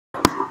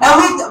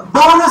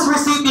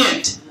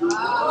recipient,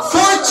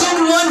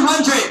 Fortune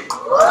 100,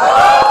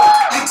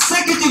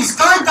 Executive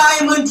Star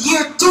Diamond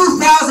Year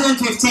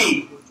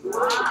 2015,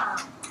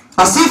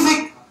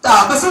 Pacific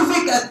Top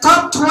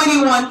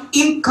 21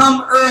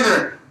 Income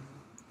Earner,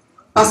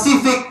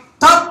 Pacific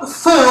Top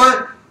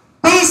 4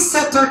 Pace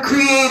Setter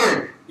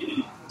Creator,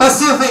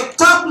 Pacific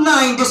Top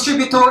 9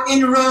 Distributor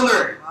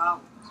Enroller.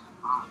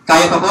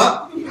 Kaya pa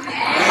po?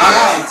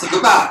 Alright,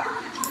 sige pa.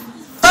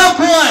 Top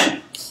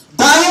 1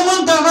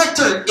 Diamond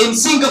Director in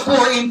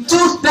Singapore in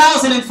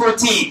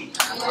 2014.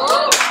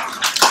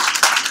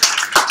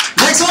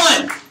 Next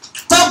one,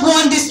 Top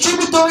 1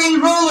 Distributor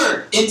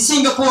Enroller in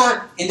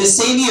Singapore in the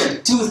same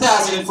year,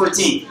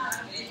 2014.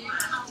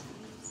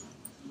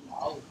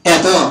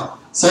 Eto,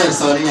 sir,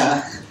 sorry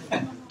ah.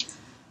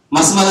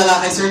 Mas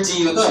malala kay Sir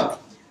Gio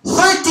to.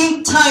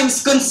 13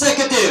 times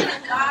consecutive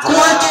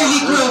quarterly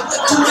growth,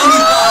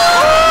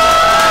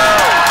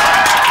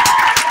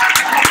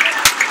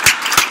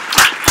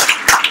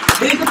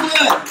 25. Dito po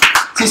yun.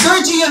 Si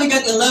Sir Gio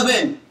got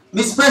 11.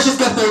 Miss Precious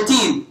got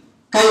 13.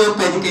 Kayo,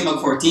 pwede kayo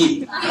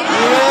mag-14.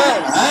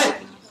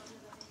 Alright.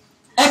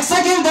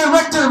 Executive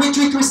Director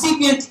Retreat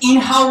Recipient in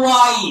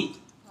Hawaii.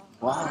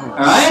 Wow.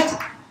 Alright?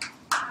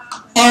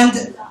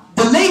 And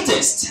the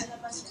latest,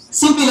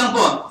 simple lang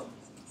po,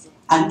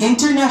 an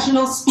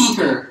international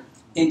speaker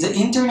in the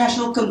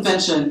International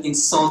Convention in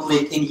Salt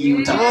Lake in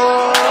Utah.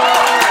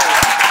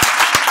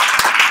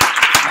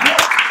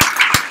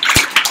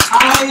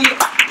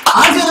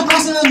 On a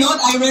personal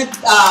note, I read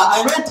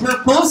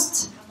her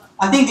post,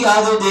 I think the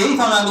other day, if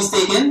I'm not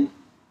mistaken,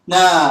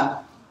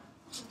 na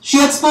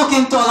she had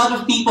spoken to a lot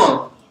of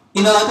people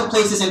in a lot of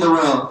places in the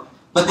world.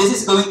 But this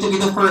is going to be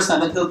the first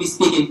time that he'll be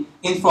speaking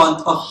in front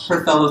of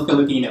her fellow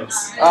Filipinos.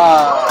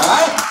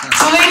 Alright?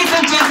 So ladies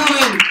and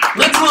gentlemen,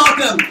 let's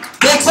welcome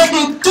the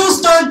Executive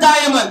 2-Star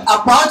Diamond,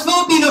 a proud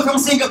Filipino from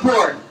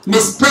Singapore,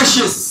 Miss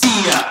Precious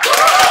Sia.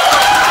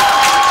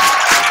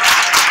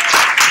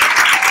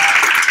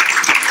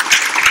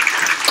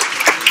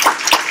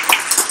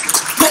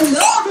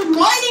 Hello, good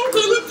morning,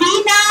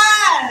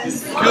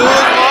 Pilipinas! Good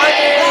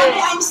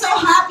morning! I'm so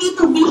happy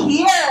to be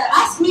here.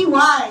 Ask me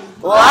why.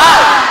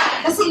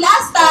 Wow! Kasi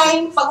last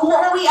time, pag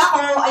umuwi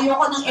ako,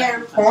 ayoko ng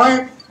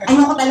airport.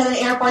 Ayoko talaga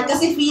ng airport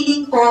kasi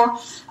feeling ko,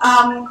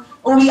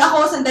 uwi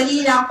ako,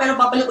 sandali lang, pero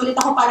babalik ulit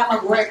ako para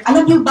mag-work.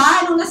 Alam niyo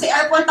ba, nung nasa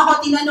airport ako,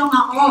 tinanong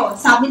ako,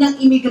 sabi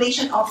ng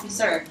immigration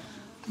officer,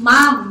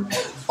 Ma'am,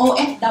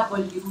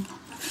 OFW.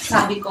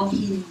 Sabi ko,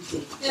 hindi. Sabi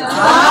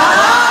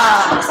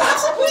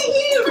ko,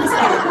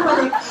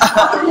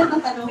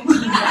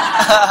 hindi.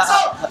 So,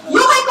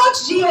 yung kay Coach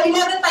Gio,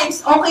 11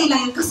 times, okay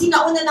lang yun. Kasi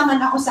nauna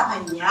naman ako sa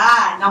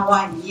kanya na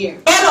 1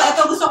 year. Pero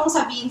ito gusto kong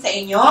sabihin sa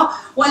inyo,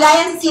 wala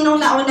yan sinong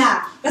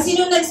nauna. Kasi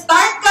nung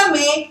nag-start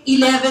kami,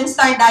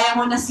 11-star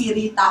diamond na si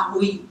Rita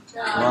Huy.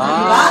 Wow.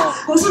 Diba?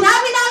 Kung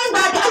sinabi namin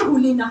dati, ay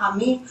huli na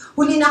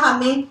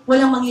kami,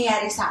 walang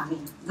mangyayari sa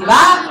amin.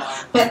 Diba?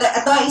 Pero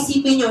ito,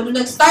 isipin nyo, nung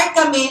nag-start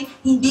kami,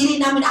 hindi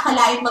rin namin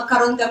akalain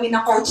magkaroon kami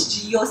ng Coach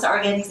Gio sa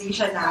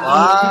organization namin.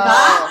 Wow.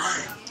 Diba?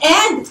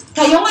 And,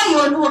 kayo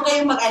ngayon, huwag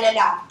kayong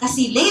mag-alala.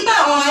 Kasi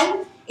later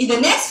on, in the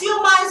next few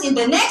months, in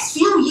the next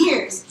few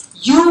years,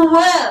 you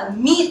will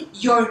meet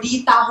your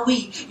Rita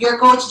Huy, your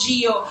Coach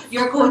Gio,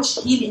 your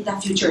Coach Hill in the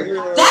future.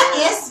 That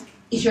is,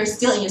 if you're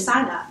still in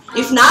Yusana.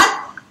 If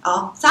not,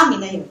 sa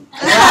amin na yun.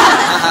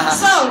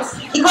 So,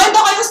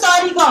 ikwento ko yung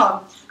story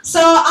ko.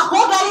 So,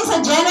 ako galing sa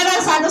General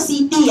Santos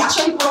City.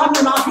 Actually, puro kami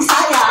mga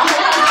Bisaya.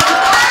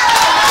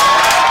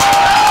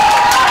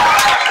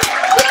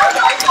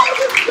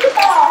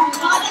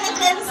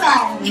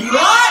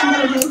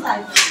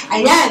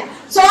 Ayan.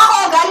 So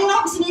ako, galing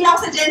ako, sinila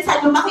ako sa Gensan,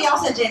 lumaki ako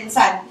sa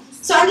Gensan.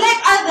 So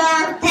unlike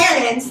other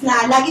parents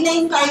na lagi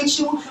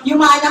na-encourage yung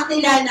mga anak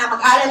nila na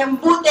mag-aral ng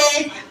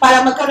mabuti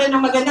para magkaroon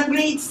ng magandang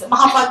grades,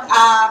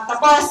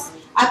 tapos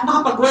at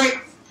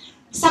makapag-work.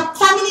 Sa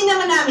family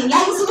naman namin,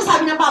 lagi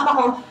sinasabi ng papa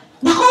ko,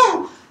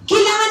 naku,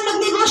 kailangan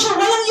magnegosyo,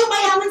 walang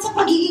yumayaman sa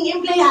pagiging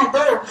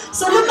empleyado.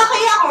 So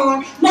lumaki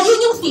ako na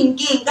yun yung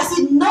thinking.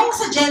 Kasi nung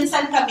sa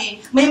Gensan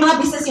kami, may mga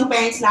business yung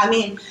parents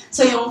namin.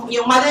 So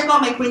yung mother ko,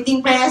 may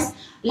printing press,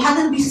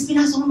 lahat ng business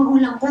pinasok ng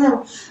magulang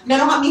ko.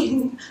 Meron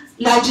kami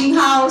lodging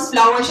house,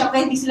 flower shop,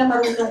 kahit hindi sila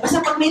marunong. Basta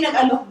pag may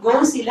nag-alok,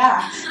 go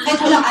sila. Kahit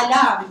walang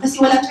alam.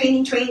 Kasi wala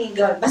training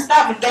doon.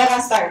 Basta,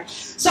 mag-Vera start.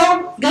 So,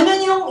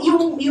 ganun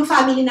yung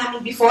family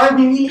namin before.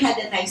 We really had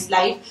a nice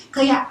life.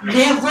 Kaya,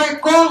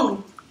 never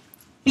kong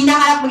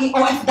pinangarap maging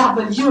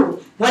OFW.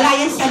 Wala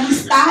yan sa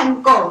listahan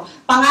ko.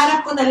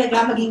 Pangarap ko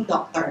talaga maging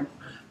doctor.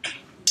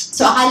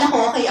 So, akala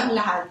ko okay ang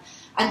lahat.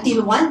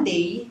 Until one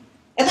day,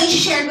 ito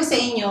i-share ko sa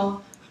inyo,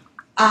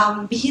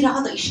 bihira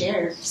ko to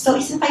i-share. So,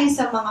 isa tayo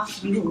sa mga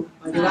few.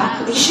 Di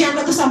ba? I-share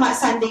ko to sa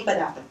Sunday pa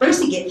dapat. Pero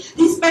sige,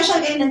 this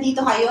special guy, nandito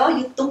kayo.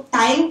 You took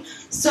time.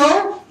 So,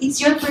 it's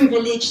your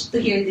privilege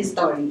to hear this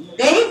story.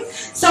 Okay?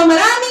 So,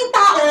 maraming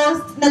tao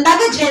na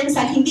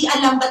taga-Gensan, hindi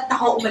alam ba't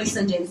ako umalis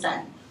ng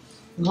Gensan.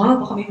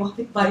 Baka may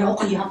makapitbahay ako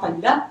kaya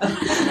pala.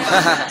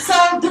 So,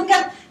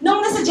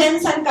 nung nasa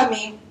Gensan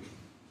kami,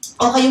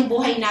 okay yung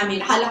buhay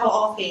namin. Akala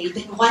ko okay.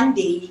 Then one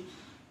day,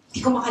 Hindi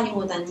ko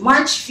makalimutan.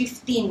 March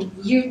 15,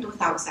 year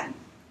 2000.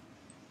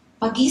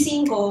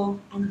 Pagising ko,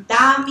 ang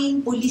daming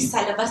pulis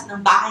sa labas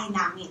ng bahay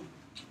namin.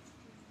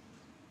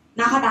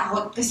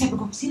 Nakatakot. Kasi sabi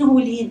ko, sino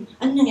hulihin?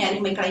 Ano nangyari?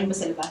 May crime ba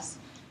sa labas?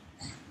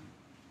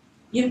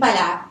 Yun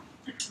pala,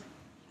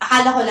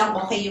 akala ko lang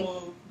okay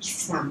yung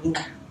business namin.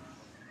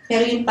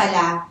 Pero yun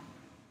pala,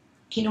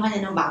 kinuha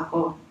na ng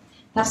bangko.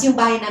 Tapos yung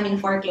bahay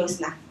namin foreclosed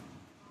na.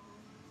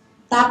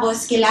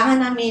 Tapos, kailangan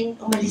namin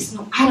umalis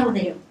nung araw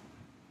na yun.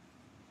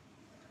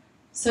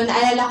 So,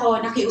 naalala ko,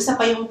 nakiusap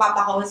pa yung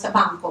papa ko sa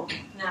bangko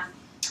na,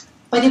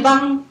 pwede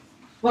bang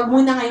wag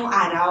muna ngayong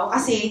araw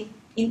kasi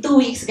in 2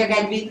 weeks,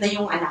 gagraduate na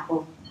yung anak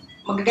ko.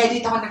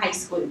 Mag-graduate ako ng high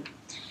school.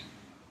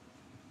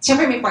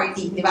 Siyempre may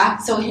party, di ba?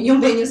 So,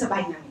 yung venue sa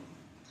bahay namin.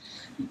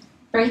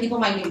 Pero hindi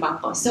pumayag yung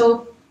bangko.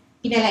 So,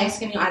 pinalayas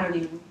kami yung araw na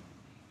yun.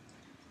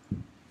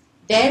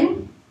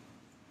 Then,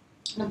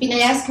 nung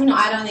pinalayas kami yung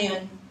araw na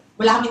yun,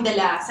 wala kaming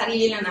dala,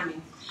 sarili lang namin.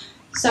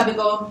 Sabi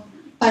ko,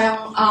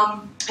 parang,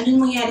 anong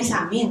mangyayari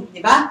sa amin,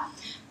 di ba?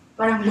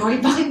 Parang,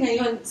 Lord, bakit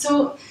ngayon?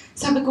 So,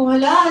 sabi ko,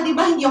 wala, di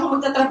ba, hindi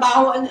ako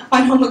magtatrabaho,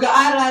 paano ako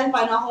mag-aaral,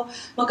 paano ako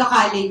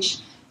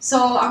magka-college.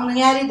 So, ang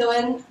nangyari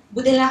doon,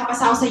 buti na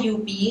nakapasa ako sa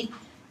UP.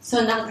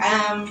 So,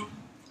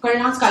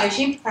 nag-career ng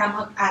scholarship para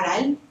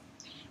mag-aral.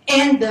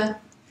 And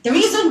the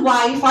reason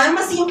why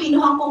pharmacy yung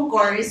kinuhang kong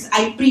course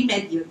ay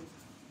pre-med yun.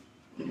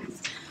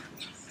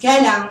 Kaya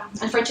lang,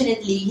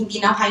 unfortunately, hindi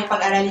na kaya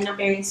pag-aralin ng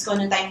parents ko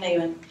noong time na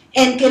yun.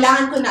 And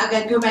kailangan ko na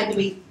agad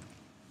graduate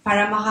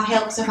para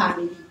maka-help sa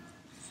family.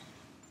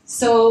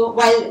 So,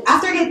 while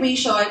after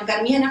graduation,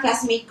 karamihan ng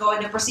classmate ko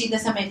na-proceed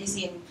na sa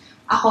medicine,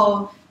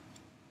 ako,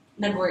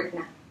 nag-work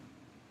na.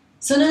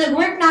 So, nung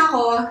nag-work na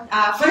ako,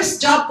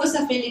 first job ko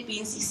sa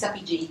Philippines is sa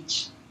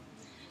PGH.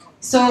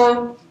 So,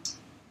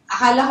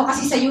 akala ko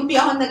kasi sa UP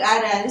ako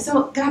nag-aral.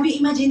 So, grabe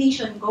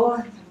imagination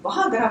ko.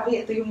 Baka grabe,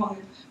 ito yung mga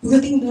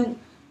bugating doon.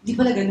 Di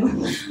pala ganun.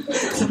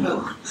 So,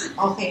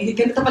 okay,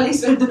 ganito pala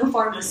yung sweldo ng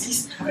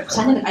pharmacist.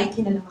 Sana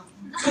nag-IT na lang ako.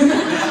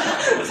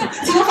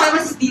 Sino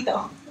pharmacist dito?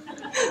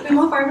 May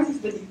mga pharmacist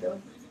ba dito?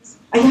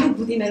 Ayan,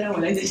 buti na lang,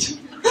 wala dito.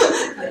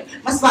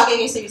 Mas bagay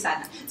kayo sa'yo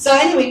sana. So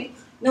anyway,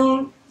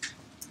 nung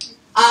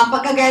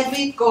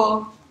pagka-graduate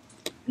ko,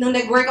 nung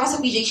nag-work ako sa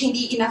PGH,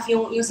 hindi enough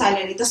yung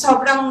salary. To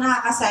sobrang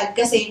nakakasad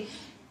kasi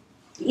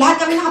lahat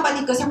kami ng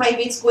kapatid ko sa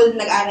private school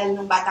nag-aral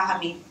nung bata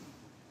kami.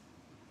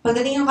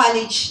 Pagdating ng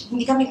college,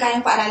 hindi kami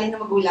kayang paaralin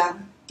ng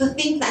magulang. To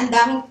think na ang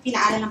daming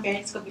pinaaral ng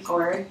parents ko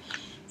before.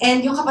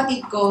 And yung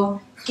kapatid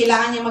ko,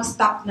 kailangan niya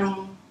mag-stop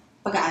ng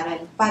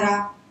pag-aaral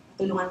para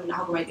tulungan mo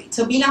na ako graduate.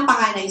 So bilang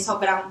panganay,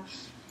 sobrang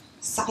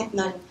sakit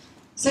nun.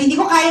 So hindi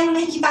ko kayang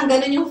nakikita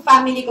ganun yung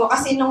family ko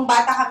kasi nung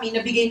bata kami,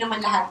 nabigay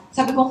naman lahat.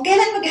 Sabi ko,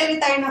 kailan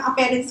mag-retire ng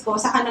parents ko,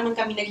 saka naman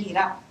kami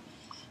naghirap.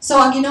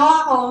 So ang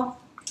ginawa ko,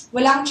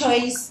 walang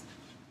choice,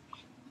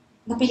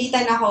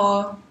 napilitan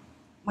ako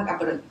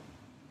mag-abroad.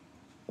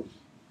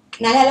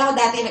 Naalala ko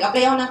dati,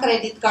 nag-apply ako ng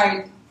credit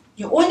card.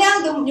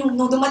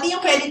 Nung dumating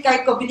yung credit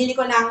card ko, binili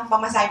ko ng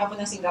pamasahe pa po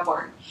ng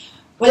Singapore.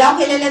 Wala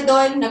akong kilala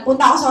doon, nagpunta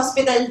ako sa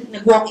hospital,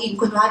 nag-walk-in,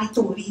 kunwari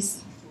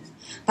tourist.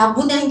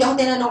 Tapos na hindi ako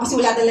tinanong kasi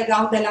wala talaga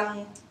akong dalang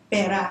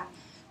pera.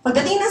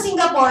 Pagdating ng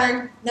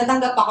Singapore,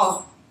 natanggap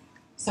ako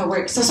sa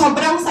work. So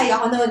sobrang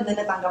saya ko noon na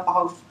natanggap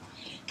ako.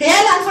 Kaya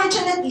lang,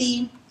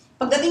 unfortunately,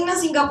 pagdating ng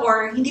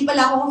Singapore, hindi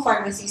pala ako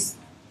pharmacist.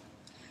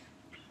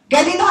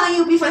 Galing ako ng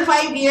UP for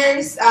 5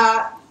 years,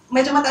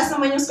 medyo mataas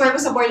naman yung score ko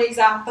sa board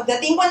exam.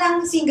 Pagdating ko ng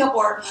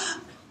Singapore,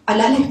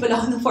 alalay pala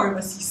ako ng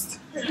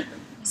pharmacist.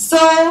 So,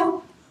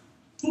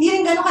 hindi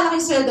rin gano'ng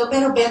kalaking sweldo,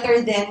 pero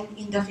better than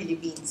in the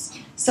Philippines.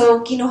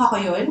 So, kinuha ko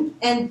yun.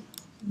 And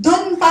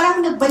doon parang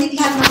nagbalik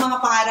lahat ng mga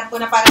pangarap ko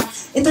na parang,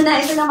 ito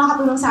na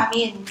makatulong sa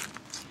amin.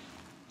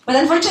 But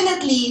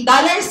unfortunately,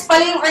 dollars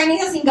pala yung earning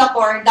sa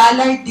Singapore,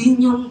 dollar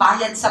din yung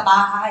bayad sa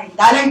bahay.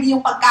 Dollar din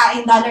yung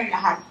pagkain, dollar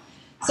lahat.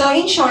 So,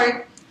 in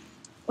short,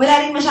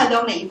 wala rin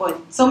masyado akong naipon.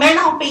 So, meron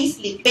akong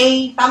payslip.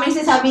 Tama yung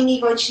sinasabi ni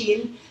Coach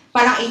Hill,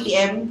 parang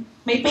ATM.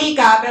 May pay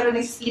ka, pero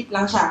nag-slip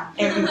lang siya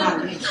every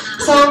month.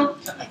 So,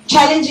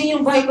 challenging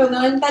yung buhay ko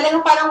noon.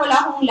 Talagang parang wala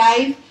akong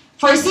life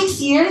for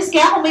 6 years.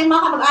 Kaya kung may mga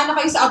kamag-anak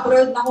kayo sa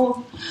abroad,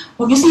 naku,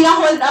 huwag nyo silang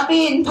hold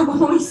upin pag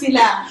umuwi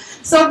sila.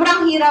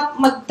 Sobrang hirap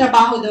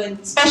magtrabaho doon.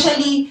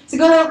 Especially,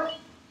 siguro,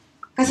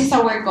 kasi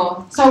sa work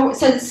ko. So,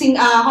 sa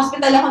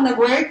hospital ako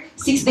nag-work,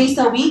 6 days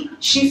a week,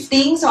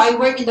 shifting. So, I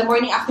work in the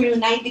morning,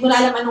 afternoon, night. Hindi ko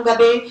na alam anong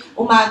gabi,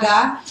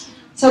 umaga.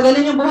 So,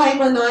 ganun yung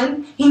buhay ko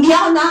noon. Hindi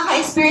ako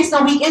nakaka-experience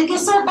ng weekend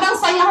kasi sobrang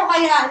saya ko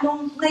kaya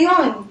nung na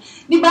yun.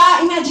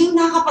 Diba? Imagine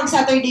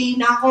nakapag-Saturday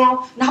na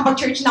ako,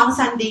 nakapag-church na ako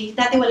Sunday.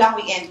 Dati walang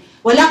weekend.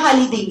 Walang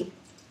holiday.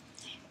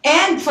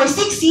 And for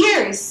 6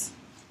 years,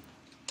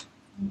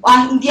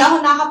 hindi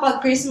ako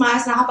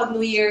nakapag-Christmas,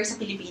 nakapag-New Year sa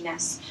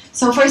Pilipinas.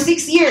 So, for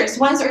 6 years,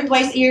 once or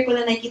twice a year ko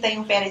na nakikita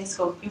yung parents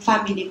ko, yung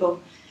family ko.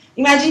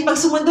 Imagine, pag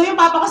sumundo yung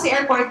papa ko sa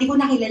airport, di ko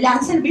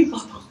nakilala. Saan ba yung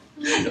papa ko?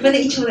 Iba na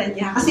itsura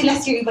niya. Kasi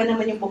last year, iba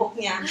naman yung buhok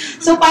niya.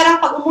 So,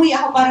 parang pag umuwi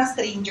ako, parang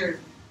stranger.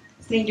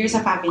 Stranger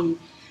sa family.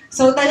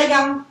 So,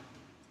 talagang,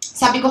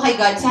 sabi ko kay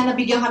God, sana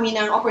bigyan kami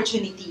ng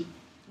opportunity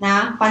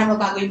na paano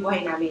magbago yung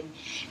buhay namin.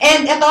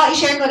 And ito,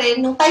 i-share ko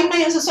rin, nung time na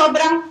yun, so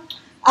sobrang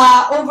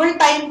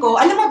overtime ko,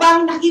 alam mo ba,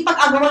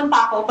 nakipag-agawan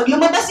pa ako, pag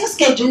lumabas yung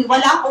schedule,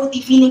 wala akong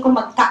OT, feeling ko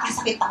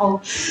magkakasakit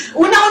ako.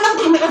 Una-unang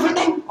day, may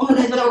overtime. Oh my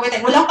God, wala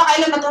overtime. Wala pa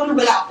kailan matulog,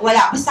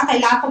 wala. Basta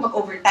kailangan ko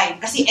mag-overtime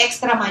kasi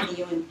extra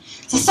money yun.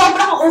 Sa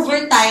sobrang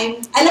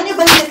overtime, alam niyo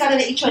ba na nagkaroon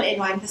na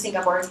H1N1 sa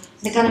Singapore?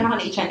 Nagkaroon ako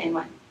na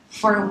H1N1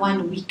 for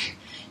 1 week.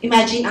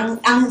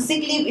 Imagine, ang sick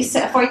leave is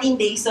 14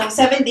 days, so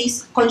 7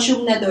 days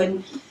consumed na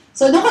dun.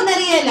 So doon ko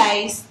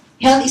na-realize,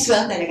 health is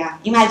wealth talaga.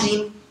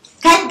 Imagine,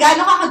 kahit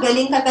gaano ka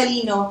kagaling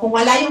katalino, kung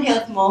wala yung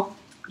health mo,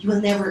 you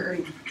will never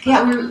earn.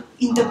 Kaya we're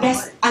in the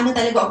best,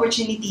 talaga,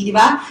 opportunity, di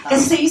ba?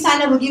 Kasi sa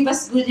USANA will give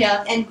us good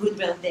health and good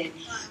wealth din.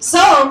 So,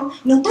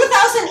 noong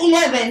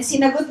 2011,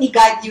 sinagot ni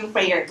God yung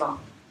prayer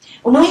ko.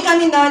 Umuwi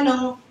kami noon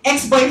nung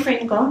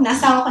ex-boyfriend ko,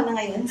 nasawa ko na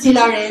ngayon, si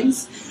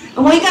Lawrence.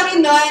 Umuwi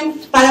kami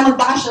noon para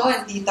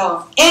magbakasyon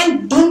dito.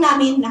 And doon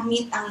namin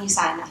na-meet ang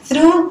USANA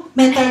through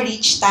Mentor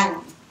Rich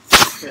Tan.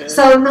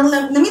 So, nung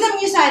na-meet ang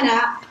USANA,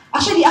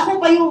 actually, ako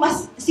pa yung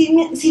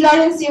si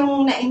Lawrence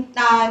yung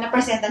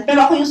na-presentan,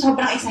 pero ako yung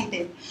sobrang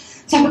excited.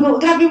 Sabi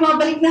ko, grabe,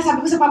 mabalik na.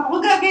 Sabi ko sa papa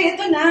ko, grabe,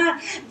 ito na.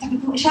 Sabi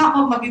ko, siya,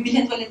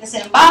 mabibilihan ulit na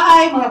silang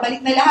bahay,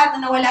 mababalik na lahat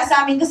na nawala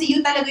sa amin, kasi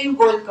yun talaga yung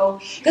goal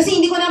ko. Kasi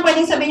hindi ko na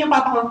pwedeng sabihin yung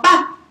papa ko,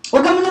 pa,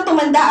 huwag ka muna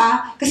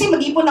tumanda kasi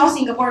mag-ipon ako sa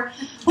Singapore.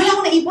 Wala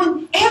akong naipon.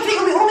 Every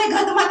week, oh my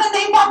God, tumatanda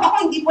yung papa ko,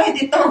 hindi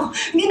pwede to.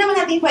 Hindi naman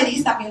natin pwede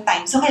i-stop yung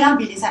time. So, kailangan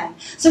bilisan.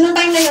 So, nung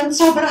time na yun,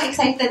 sobrang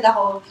excited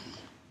ako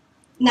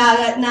na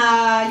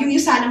yung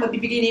USANA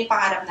magbibigay na yung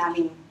pangarap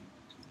namin.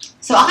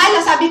 So,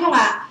 akala, sabi ko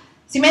nga,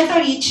 si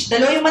Mentor Rich,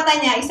 dalawa yung mata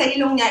niya, isa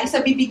ilong niya,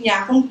 isa bibig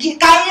niya. Kung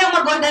kaya niyang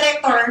mag-go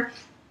director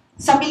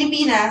sa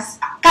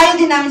Pilipinas, kaya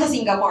din namin sa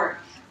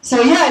Singapore.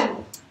 So,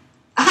 yun.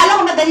 Akala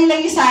ko madali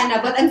lang USANA,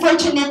 but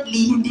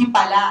unfortunately, hindi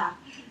pala.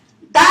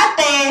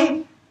 Dati,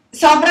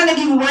 sobrang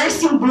naging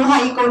worse yung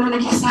buhay ko nung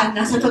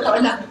nag-USANA. Sa totoo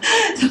lang.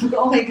 Sabi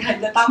ko, oh my God,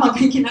 tama ba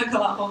yung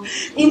ginagawa ko?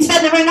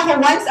 Instead, naman ako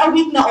once a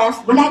week na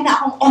off, wala na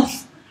akong off.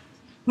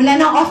 Wala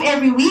na akong off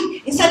every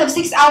week. Instead of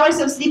 6 hours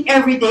of sleep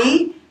every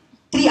day,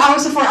 3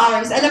 hours to 4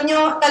 hours. Alam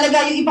nyo,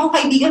 talaga, yung ibang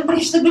kaibigan,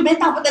 presh,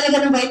 nagbibenta ko talaga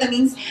ng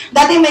vitamins.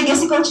 Dati may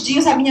guest si Coach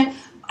Gio, sabi niya,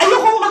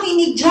 ayokong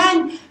makinig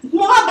dyan.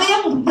 Mukha ba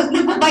yung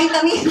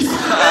nagbabitamins?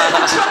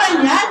 Atsura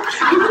niyan.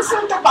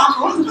 Inunsulta pa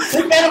ako.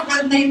 Pero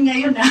gold na yun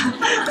ngayon,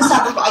 Tapos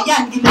sabi ko,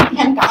 ayan,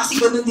 ginagyan ka kasi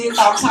ganun din yung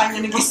tawag sa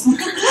kanya ng guest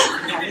niya.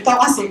 Ayan, ito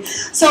kasi.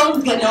 So,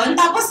 ganun.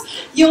 Tapos,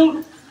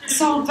 yung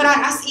sobrang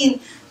as in,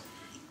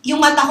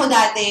 yung mata ko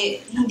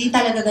dati, hindi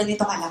talaga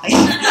ganito kalaki.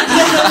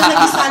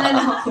 Nag-USANA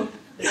na ako.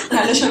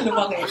 Lalo siyang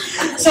lumaki.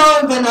 So,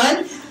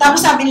 ganun.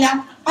 Tapos sabi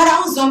nila, para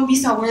akong zombie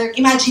sa work.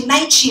 Imagine,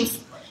 night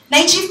shift.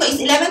 Night shift ko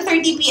is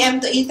 11:30 p.m.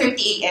 to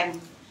 8:30 a.m.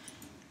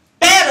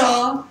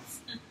 Pero,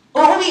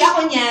 uuwi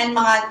ako niyan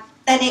mga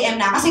 10 a.m.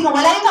 na. Kasi kung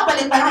wala yung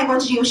kapalit para kay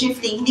Coach Gio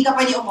shifting, hindi ka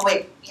pwede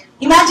umuwi.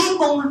 Imagine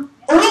kung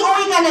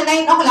uwi ka na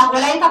 9 o'clock,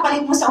 wala yung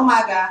kapalit mo sa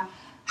umaga,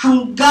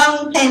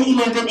 hanggang 10,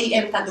 11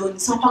 a.m. ka dun.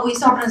 So, pag-uwi,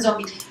 sobrang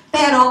zombie.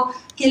 Pero,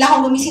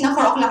 kailangan ko gumising ng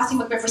 4 o'clock kasi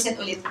mag-represent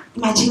ulit.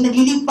 Imagine,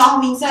 nag-leave pa ako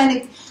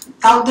minsan.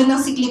 Tawag doon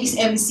ng sick leave is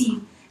MC.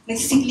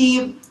 Nag-sick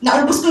leave.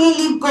 Naubos ko yung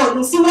leave ko.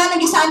 Nung simula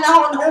nag-USANA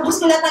ako, naubos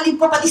ko lahat ng leave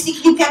ko, pati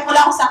sick leave, kahit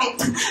wala akong sakit.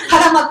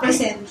 Para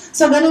mag-present.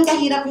 So, ganun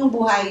kahirap yung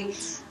buhay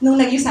nung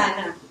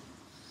nag-USANA.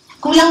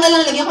 Kulang na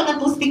lang, lagyan ko ng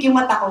toothpick yung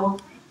mata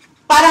ko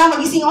para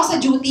magising ako sa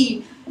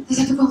duty.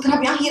 Sabi ko,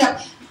 grabe, ang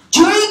hirap.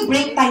 During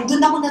break time,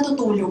 doon ako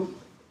natutulog.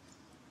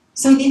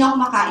 So, hindi na ako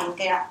makain.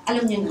 Kaya,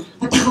 alam niyo na,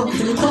 ba't ako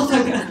ganito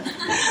talaga.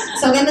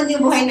 So, ganun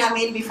yung buhay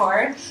namin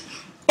before.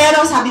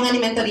 Pero, sabi nga ni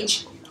Mentor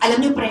Rich, alam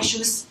niyo,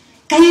 precious,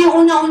 kayo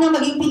yung una-una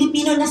maging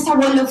Pilipino na sa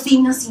Wall of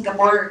Fame ng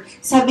Singapore.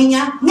 Sabi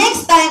niya,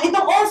 next time,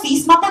 itong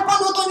office,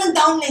 mapapaluto ng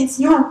downlines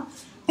niyo.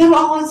 Pero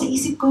ako, sa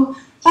isip ko,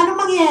 paano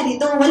mangyayari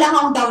ito? Wala nga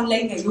akong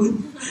downline ngayon.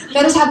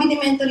 Pero sabi ni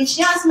Mentor Rich,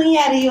 yes,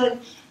 mangyayari yun.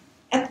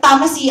 At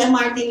tama si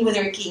Martin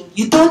Luther King,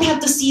 you don't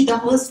have to see the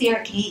whole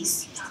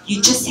staircase.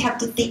 You just have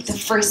to take the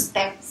first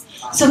step.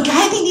 So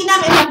kahit hindi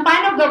namin alam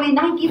paano gawin,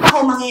 nakikita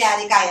ko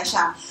mangyayari, kaya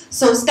siya.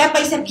 So step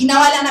by step,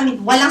 ginawa lang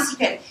namin, walang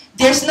secret.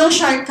 There's no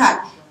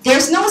shortcut.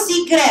 There's no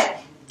secret.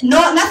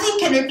 No,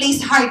 nothing can replace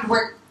hard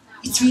work.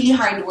 It's really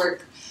hard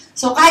work.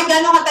 So kahit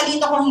gano'ng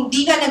katalino, kung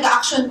hindi ka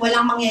nag-action,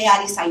 walang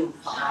mangyayari sa'yo.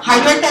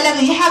 Hard work talaga.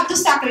 You have to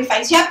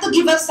sacrifice. You have to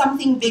give up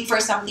something big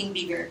for something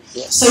bigger.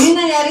 Yes. So yun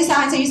nangyari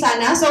sa akin sa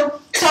USANA. So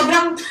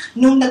sobrang,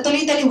 nung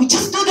nagtuloy-tuloy, we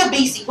just do the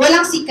basic.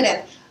 Walang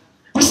secret.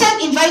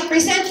 Present, invite,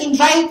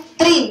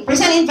 train.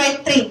 Present, invite,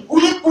 train.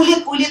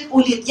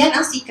 Ulit. Yan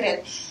ang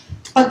secret.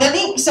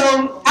 Pagdating, so,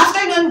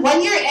 after nun,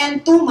 1 year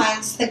and 2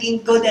 months,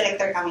 naging go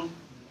director kami.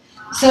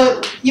 So,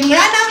 yung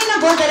run namin na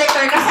go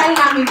director, kasal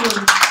namin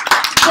yun.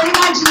 So,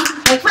 imagine,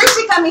 first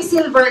week kami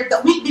silver, the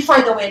week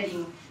before the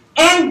wedding.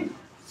 And,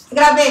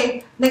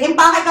 grabe,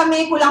 nag-impake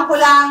kami,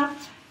 kulang-kulang.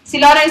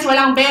 Si Lawrence,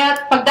 walang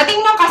bet.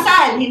 Pagdating ng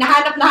kasal,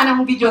 hinahanap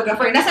ng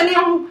videographer. Nasaan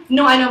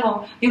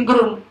yung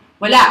groom?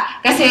 Wala.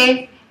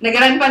 Kasi,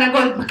 Nag-run pa ng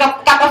gold,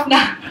 cut off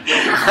na.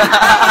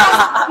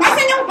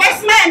 Nasaan yung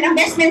best man? Ang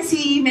best man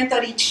si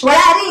Mentorich.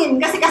 Wala rin,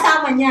 kasi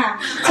kasama niya.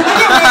 So,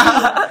 ready.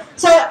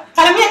 So,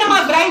 karamihan ng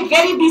mga bride,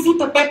 very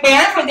busy to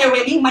prepare for their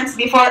wedding months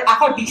before.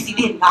 Ako, busy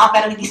din. Ako,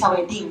 pero hindi sa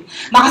wedding.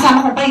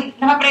 Makasama ko pa,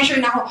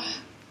 nakapressure na ako.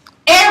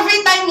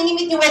 Every time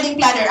minimit yung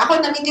wedding planner, ako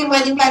namit yung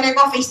wedding planner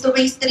ko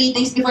face-to-face 3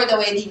 days before the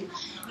wedding.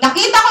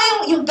 Nakita ko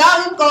yung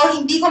gown ko,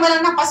 hindi ko man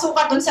lang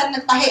napasukat dun sa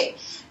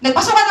nagtahi.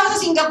 Nagpasukat ako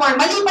sa Singapore,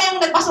 mali pa yung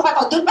nagpasukat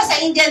ako, doon pa sa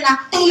India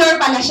na tailor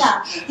pala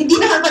siya. Hindi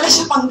naman pala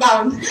siya pang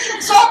gown.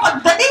 So,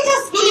 pagdating sa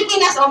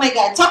Pilipinas, oh my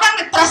God, sobrang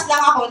nag-trust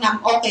lang ako na,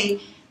 okay,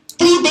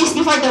 3 days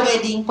before the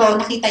wedding ko,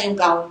 nakita yung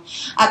gown.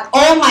 At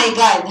oh my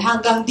God,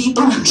 hanggang dito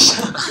lang siya.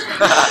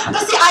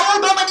 Kasi ayaw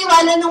daw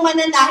maniwala nung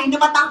mananahin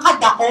na matangkad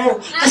ako.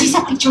 Kasi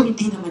sa picture,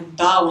 hindi naman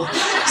daw.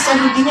 So,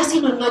 hindi na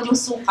sinunod yung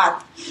sukat.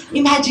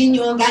 Imagine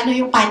nyo, gano'n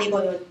yung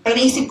paniko nun. Pero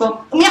naisip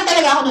ko, umiyak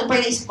talaga ako nun,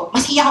 pero naisip ko,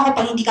 mas iyak ako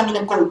pag hindi kami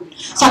nag-gold.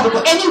 Sabi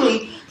ko,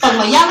 anyway, pag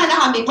mayaman na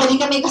kami, pwede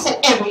kami kasal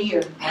every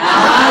year.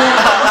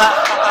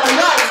 So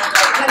yun,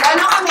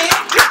 nag-ano kami,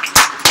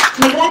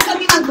 nag-run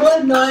kami ng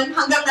gold nun,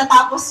 hanggang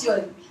natapos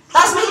yun.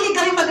 Tapos mahilig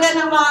kami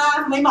mag-run ng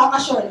may mga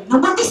okasyon. Nung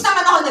buntis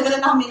naman ako,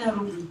 nag-run kami ng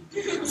ruby.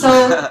 So,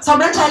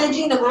 sobrang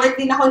challenging. Nag-work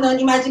din ako noon.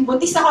 Imagine,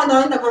 buntis ako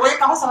noon. Nag-work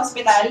ako sa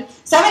hospital.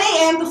 7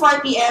 a.m. to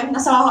 4 p.m.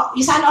 Nasa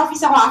Yusana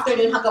office ako after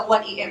doon hanggang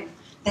 1 a.m.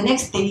 The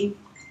next day,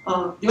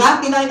 di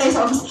ba? Tinawin tayo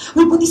sa office.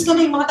 Uy, buntis ka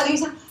na yung mga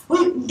taga-Yusana.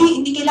 Uy,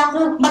 hindi kailangan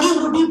ko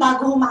maging ruby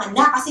bago ko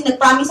manganak. Kasi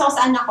nag-promise ako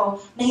sa anak ko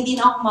na hindi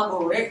na ako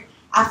mag-work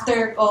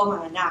after ko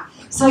manganak.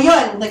 So,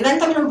 yun. Nag-run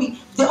kami ng ruby.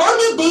 The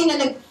only day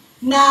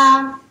na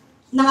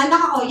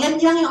nanganak ako, yan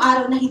lang yung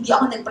araw na hindi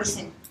ako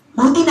nag-present.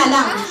 Buti na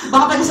lang.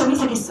 Baka pala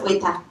sabihin sa guest, wait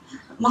ha.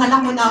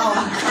 Manganak muna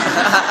ako.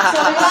 So,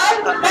 yun.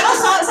 Pero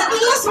sa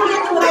tingin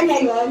sulit yung run na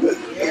yun.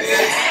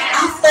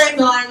 After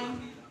nun,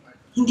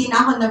 hindi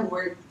na ako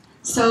nag-work.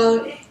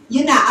 So,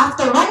 yun na.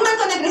 After 1 month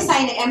ko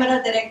nag-resign,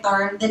 nag-Emerald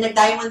Director, then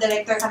nag-Diamond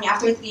Director kami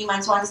after 3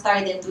 months, 1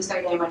 star, then 2 star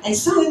Diamond, and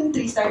soon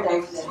 3 star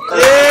Diamond Director.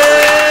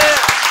 Yeah!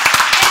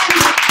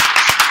 And,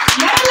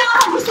 meron lang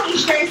ako gustong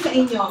i-share sa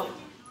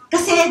inyo.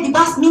 Kasi, di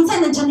ba,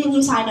 minsan nandiyan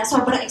yung sana,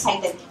 sobrang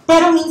excited.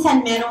 Pero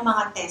minsan, merong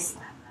mga test.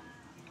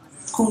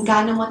 Kung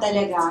gaano mo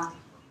talaga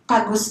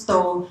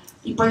kagusto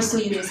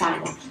i-pursue yung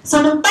sana. So,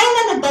 nung time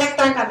na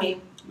nag-director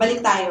kami, balik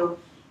tayo,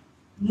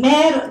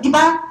 di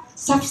ba,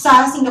 sa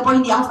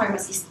Singapore, hindi ako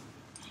pharmacist.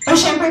 Pero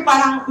syempre,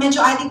 parang medyo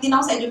addict din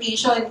ako sa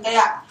education,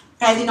 kaya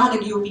din ako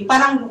nag-UP.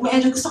 Parang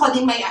medyo gusto ko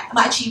din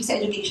ma-achieve sa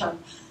education.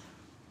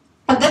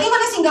 Pagdating mo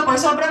na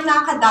Singapore, sobrang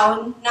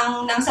nakaka-down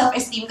ng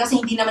self-esteem kasi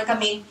hindi naman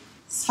kami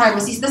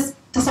pharmacist. Tapos,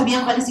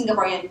 kasabihan ko na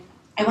Singaporean,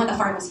 I want a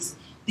pharmacist.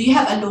 Do you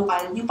have a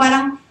local? Yung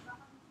parang,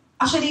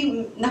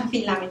 actually,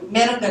 na-feel namin,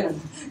 meron ganun.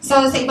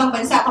 So, sa ibang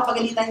bansa,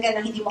 papagalitan ka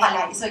na hindi mo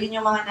kalai. So, yun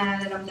yung mga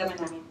nararamdaman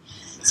namin.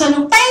 So,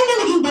 nung time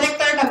na naging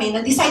director kami,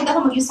 nag-decide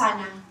ako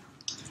mag-USANA.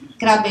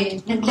 Grabe,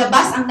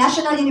 naglabas ang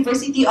National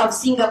University of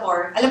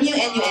Singapore. Alam niyo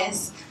yung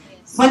NUS?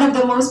 One of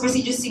the most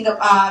prestigious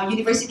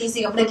university in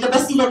Singapore.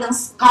 Naglabas sila ng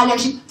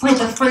scholarship for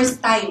the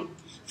first time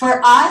for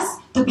us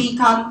to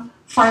become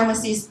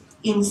pharmacists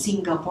in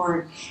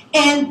Singapore.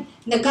 And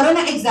nagkaroon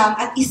ng exam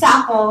at isa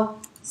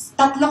ako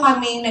sa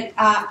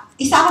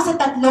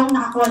tatlong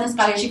nakakuha ng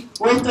scholarship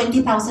worth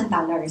 $20,000.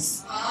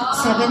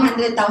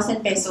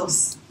 700,000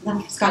 pesos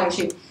na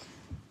scholarship.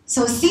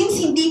 So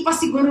since hindi pa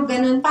siguro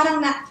ganun,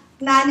 parang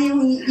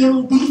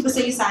yung belief ko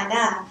sa iyo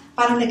sana,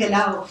 parang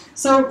nagalaw.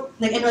 So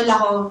nag-enroll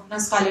ako ng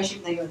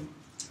scholarship na yun.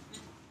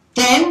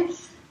 Then,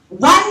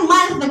 1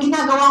 month na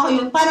ginagawa ko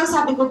yun, parang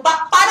sabi ko,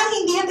 parang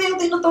hindi ito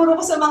yung tinuturo ko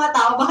sa mga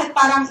tao, bakit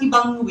parang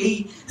ibang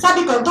way?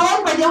 Sabi ko,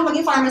 doon pwede ako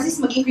maging pharmacist,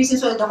 mag-increase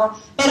yung sweldo ko,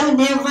 pero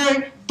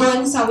never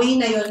doon sa way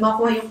na yun,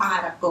 makuha yung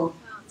pangarap ko.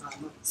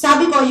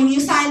 Sabi ko, yung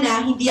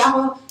USANA, hindi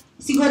ako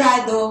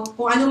sigurado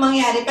kung anong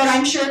mangyari, pero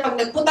I'm sure pag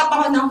nag-put up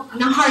ako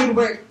ng hard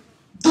work,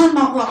 doon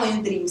makuha ko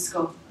yung dreams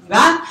ko.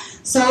 Diba?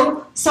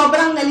 So,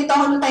 sobrang nalito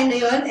ako noong time na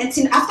yun, and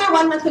after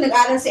 1 month ko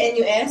nag-aral sa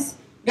NUS,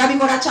 grabe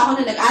ko ratcha ako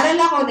nung nag-aral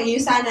ako,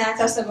 nag-USANA,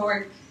 tapos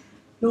nag-work.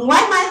 Nung 1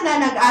 month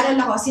na nag-aral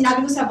ako, sinabi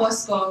ko sa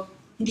boss ko,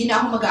 hindi na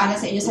ako mag-aaral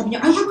sa inyo. Sabi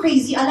niya, are you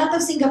crazy? A lot of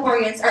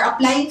Singaporeans are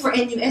applying for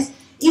NUS.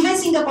 Even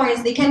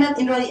Singaporeans, they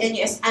cannot enroll in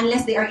NUS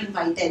unless they are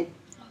invited.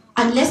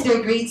 Unless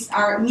their grades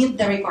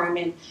meet the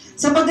requirement.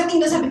 So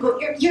pagdating doon, sabi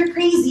ko, you're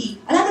crazy.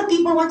 A lot of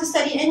people want to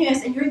study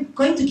NUS and you're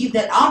going to give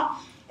that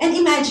up. And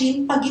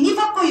imagine, pag give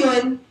up ko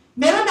yun,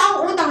 meron na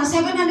akong utang na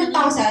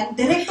 700,000,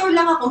 director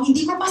lang ako,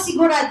 hindi ko pa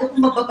sigurado kung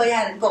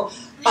mababayaran ko.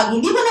 Pag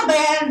hindi ko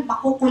nabayaran,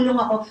 makukulong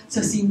ako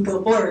sa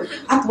Singapore.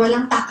 At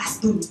walang takas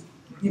dun.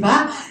 Di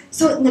ba?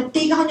 So,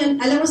 nag-take ako yun.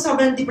 Alam mo,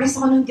 sobrang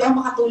depressed ako nung di ako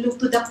makatulog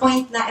to the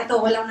point na ito,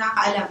 walang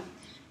nakakaalam.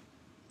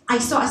 I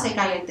saw a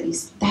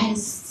psychiatrist dahil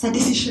sa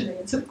decision na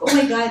yun. So, oh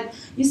my God,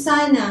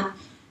 USANA,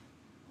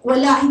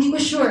 hindi ko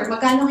sure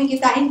magkano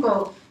kikitain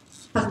ko.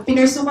 Pag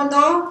pinursu ko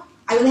to,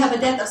 I will have a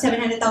debt of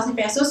 700,000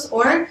 pesos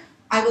or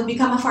I will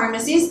become a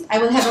pharmacist.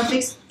 I will have a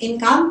fixed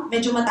income,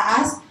 medyo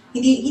mataas.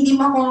 Hindi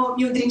mo ako,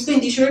 yung dreams ko,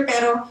 hindi sure,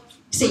 pero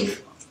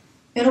safe.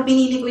 Pero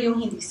pinili ko yung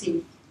hindi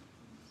safe.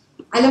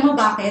 Alam mo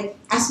bakit?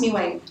 Ask me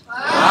why.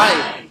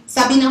 Why?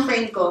 Sabi ng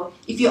friend ko,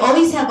 if you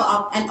always have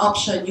an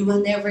option, you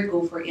will never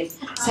go for it.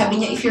 Sabi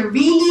niya, if you're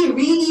really,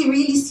 really,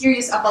 really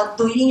serious about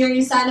doing your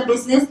Usana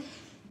business,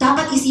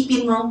 dapat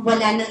isipin mo,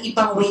 wala nang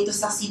ibang way to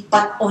succeed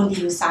but only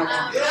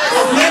Usana.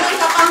 Pag meron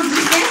ka pang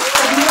business,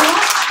 sabi mo,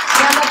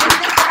 have a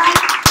business plan,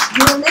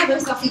 you will never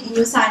succeed in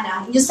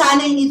Usana. In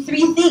Usana, you need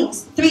 3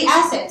 things, 3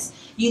 assets.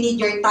 You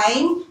need your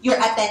time, your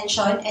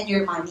attention, and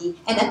your money.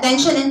 And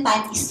attention and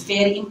time is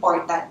very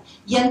important.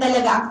 Yan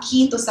talaga ang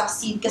key to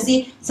succeed.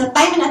 Kasi sa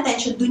time and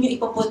attention, dun yung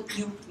ipuput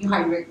yung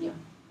hard work nyo.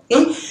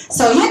 Okay?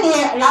 So, yun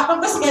wrap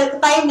up kasi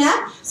time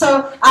na. So,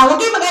 huwag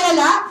kayong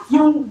mag-alala.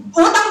 Yung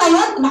utang na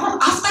yun,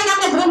 after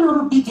namin nag-run,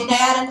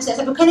 binayaran ko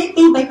siya. Sabi ko, can I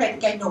pay by credit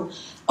card? No.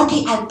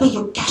 Okay, I'll pay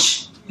you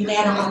cash.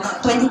 Binayaran ko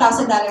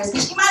 $20,000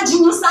 cash. Imagine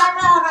nyo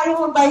sana, kaya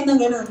magbayad ng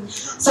ganun.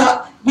 So,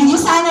 video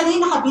sana rin,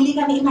 nakabili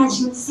kami.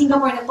 Imagine, sa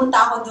Singapore, nagpunta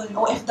ako dun,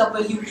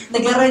 OFW.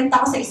 Nag-rent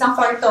ako sa isang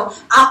kwarto.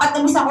 4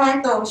 kami sa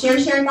kwarto.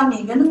 Share-share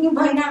kami. Ganun yung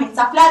bahay namin.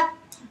 Sa flat,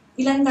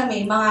 ilan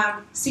kami? Mga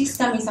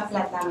 6 kami sa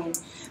flat namin.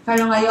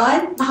 Pero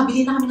ngayon,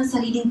 nakabili na kami ng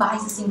sariling bahay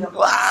sa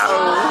Singapore. Wow!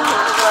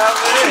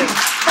 Grabe!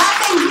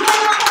 Dati, hindi na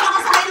lang ako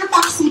makasakay ng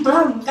taxi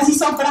doon kasi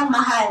sobrang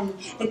mahal.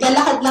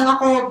 Naglalakad lang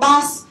ako,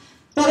 bus.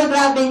 Pero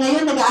grabe,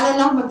 ngayon nag-aaral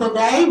lang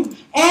magdadrive.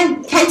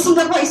 And kahit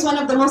Singapore is one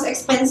of the most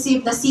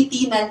expensive na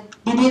city na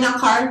bibili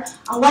ng car.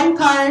 Ang 1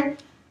 car,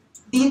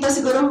 dito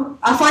siguro,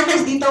 4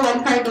 cars dito,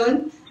 1 car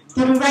doon.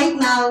 Pero right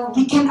now,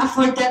 we can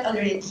afford that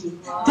already.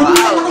 Ganun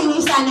na lang yung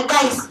Usana,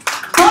 guys.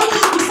 Don't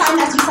think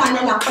Usana as Usana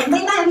lang. Pag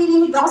may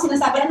naririnig ako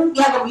sinasabi, anong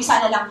ginagawa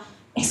Usana lang?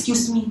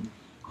 Excuse me,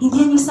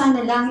 hindi yan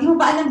Usana lang. Hindi mo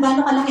ba alam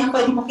gano'ng kalaki ang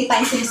pwede mong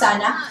kitain sa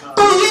Usana?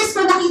 2 years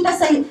ko nakita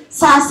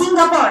sa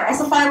Singapore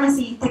as a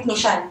pharmacy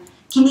technician.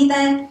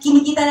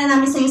 Kinikita na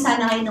namin sa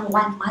Usana ngayon ng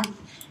 1 month.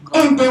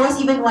 And there was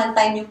even one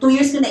time, yung 2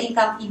 years ko na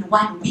income in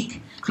 1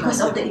 week because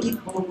of the elite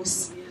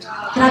bonus.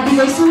 Grabe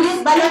guys,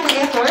 sulit ba lang na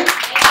effort?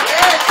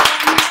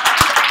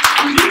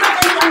 Hindi pa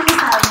kayo ang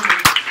masabi.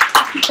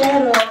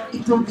 Pero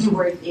it will be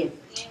worth it.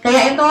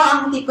 Kaya ito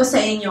ang tip ko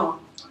sa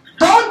inyo.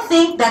 Don't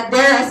think that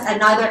there is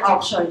another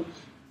option.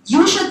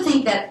 You should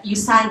think that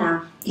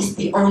Usana is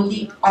the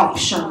only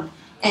option.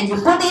 And you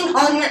put in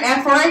all your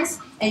efforts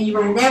and you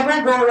will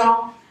never go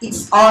wrong.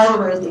 It's all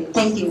worth it.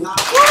 Thank you.